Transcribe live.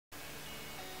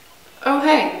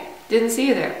hey, didn't see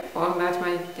you there. Welcome back to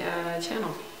my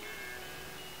channel.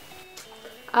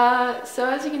 So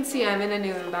as you can see, I'm in a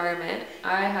new environment.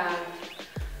 I have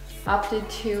opted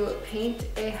to paint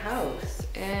a house,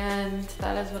 and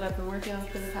that is what I've been working on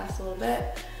for the past little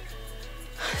bit.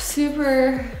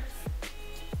 Super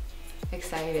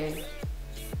exciting.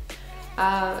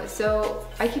 So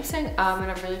I keep saying and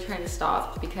I'm really trying to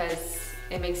stop because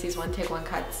it makes these one take one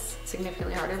cuts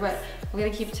significantly harder, but I'm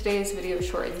gonna keep today's video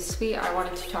short and sweet. I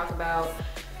wanted to talk about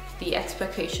the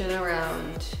expectation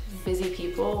around busy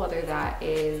people, whether that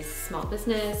is small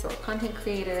business or content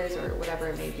creators or whatever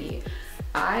it may be.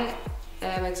 I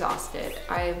am exhausted.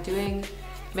 I am doing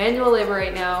manual labor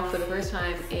right now for the first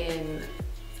time in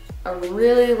a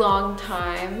really long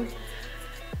time,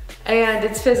 and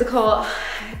it's physical,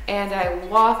 and I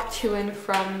walk to and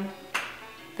from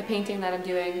the painting that I'm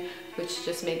doing, which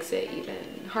just makes it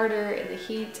even harder in the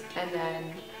heat. And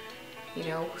then, you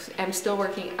know, I'm still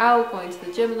working out, going to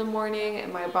the gym in the morning,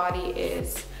 and my body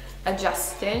is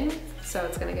adjusting, so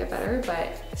it's gonna get better,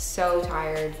 but so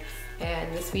tired.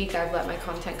 And this week I've let my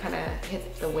content kind of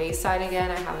hit the wayside again.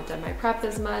 I haven't done my prep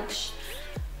as much,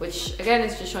 which again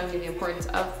is just showing me the importance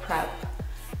of prep,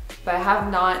 but I have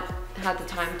not had the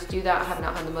time to do that. I have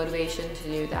not had the motivation to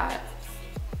do that.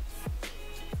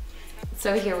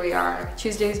 So here we are.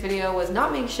 Tuesday's video was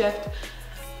not makeshift,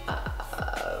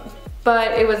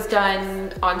 but it was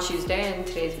done on Tuesday, and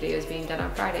today's video is being done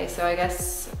on Friday. So I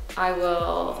guess I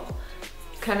will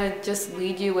kind of just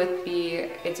lead you with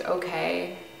it's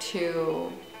okay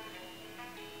to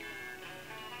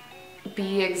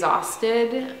be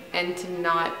exhausted and to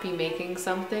not be making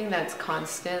something that's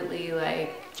constantly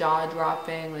like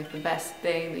jaw-dropping, like the best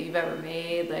thing that you've ever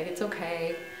made. Like, it's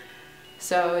okay.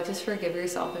 So just forgive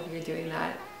yourself if you're doing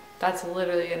that. That's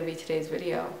literally gonna be today's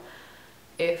video.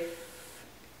 If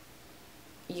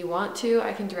you want to,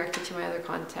 I can direct you to my other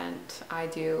content. I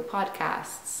do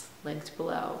podcasts, linked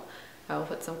below. I will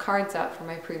put some cards up for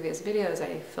my previous videos.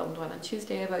 I filmed one on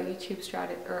Tuesday about YouTube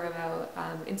strategy, or about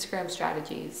Instagram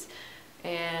strategies,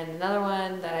 and another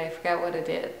one that I forget what it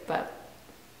did, but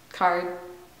card.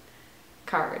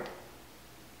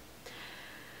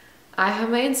 I have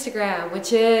my Instagram,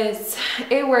 which is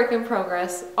a work in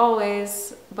progress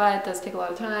always, but it does take a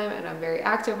lot of time, and I'm very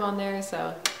active on there.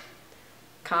 So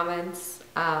comments,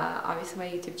 obviously my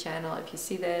YouTube channel. If you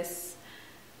see this,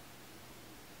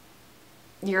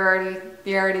 you're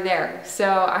already there.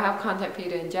 So I have content for you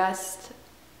to ingest,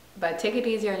 but take it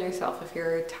easy on yourself if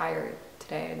you're tired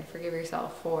today, and forgive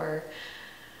yourself for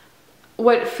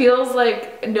what feels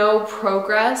like no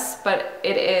progress, but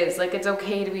it is. Like, it's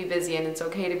okay to be busy and it's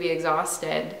okay to be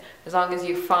exhausted as long as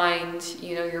you find,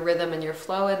 you know, your rhythm and your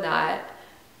flow in that.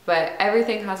 But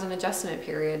everything has an adjustment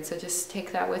period, so just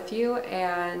take that with you.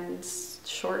 And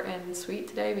short and sweet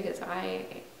today because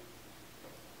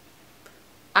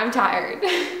I'm tired.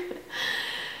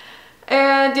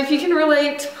 And if you can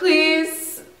relate, please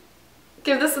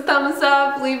give this a thumbs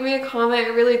up, leave me a comment.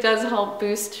 It really does help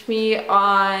boost me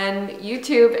on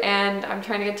YouTube, and I'm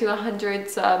trying to get to 100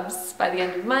 subs by the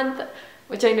end of the month,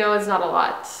 which I know is not a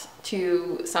lot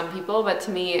to some people, but to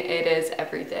me it is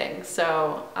everything.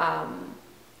 So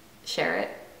share it,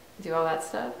 do all that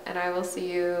stuff, and I will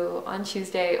see you on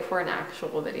Tuesday for an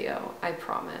actual video. I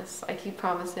promise. I keep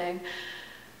promising,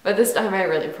 but this time I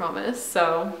really promise.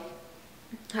 So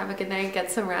have a good night,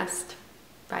 get some rest.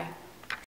 Bye.